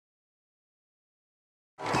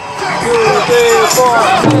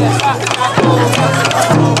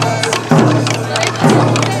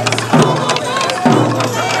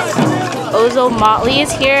Ozomatli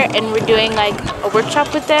is here, and we're doing like a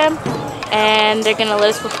workshop with them, and they're gonna let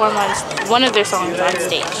us perform on one of their songs on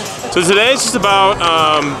stage. So today it's just about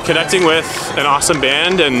connecting with an awesome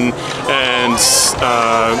band and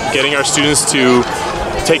getting our students to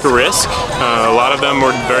take a risk. A lot of them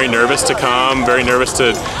were very nervous to come, very nervous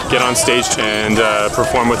to get on stage and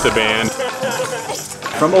perform with the band.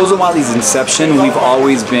 From Ozomatli's inception, we've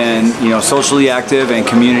always been, socially active and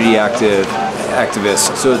community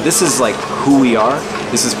activists. So this is like who we are.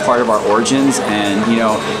 This is part of our origins, and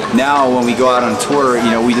now when we go out on tour,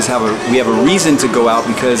 we have a reason to go out,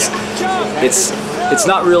 because it's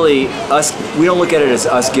not really us. We don't look at it as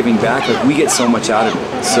us giving back. Like, we get so much out of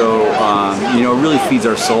it. So it really feeds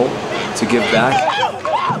our soul to give back.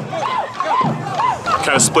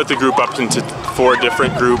 Kind of split the group up into 4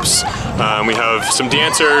 different groups. We have some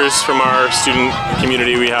dancers from our student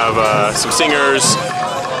community. We have some singers,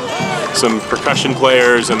 some percussion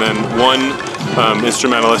players, and then one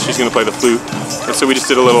instrumentalist. She's going to play the flute. And so we just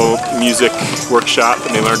did a little music workshop,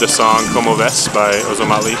 and they learned a song, Como Ves by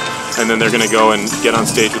Ozomatli, and then they're going to go and get on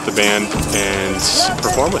stage with the band and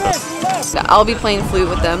perform with them. I'll be playing flute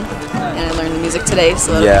with them, and I learned the music today.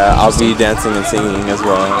 So yeah, I'll be dancing and singing as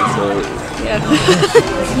well. So. Yeah.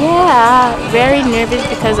 Yeah, very nervous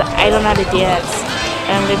because I don't know how to dance,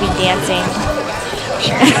 and I'm going to be dancing.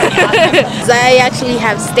 I actually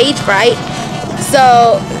have stage fright,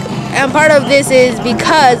 so and part of this is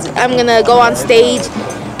because I'm gonna go on stage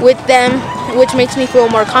with them, which makes me feel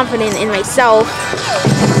more confident in myself.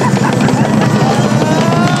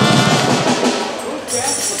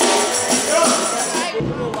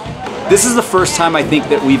 This is the first time I think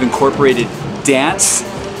that we've incorporated dance,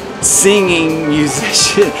 singing,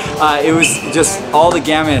 musician. It was just all the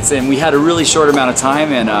gamuts, and we had a really short amount of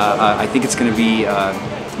time, and I think it's going to be,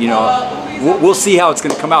 we'll see how it's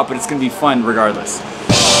going to come out, but it's going to be fun regardless.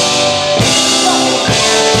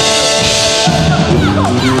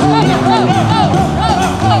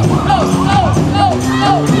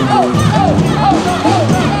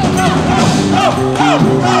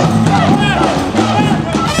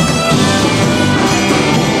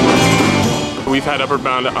 We've had Upward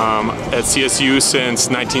Bound at CSU since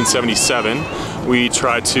 1977. We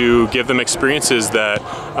try to give them experiences that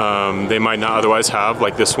they might not otherwise have,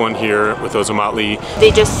 like this one here with Ozomatli.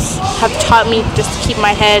 They just have taught me just to keep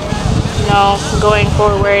my head, going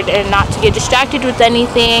forward and not to get distracted with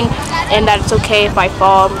anything, and that it's okay if I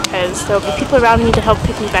fall, because there'll be people around me to help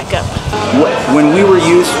pick me back up. When we were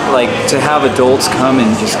youth, to have adults come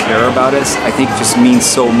and just care about us, I think just means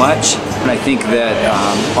so much. And I think that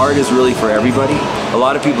art is really for everybody. A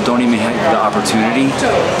lot of people don't even have the opportunity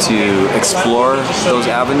to explore those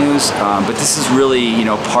avenues, but this is really,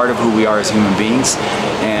 part of who we are as human beings.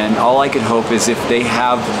 And all I could hope is if they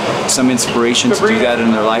have some inspiration to do that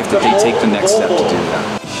in their life, that they take the next step to do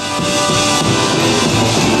that.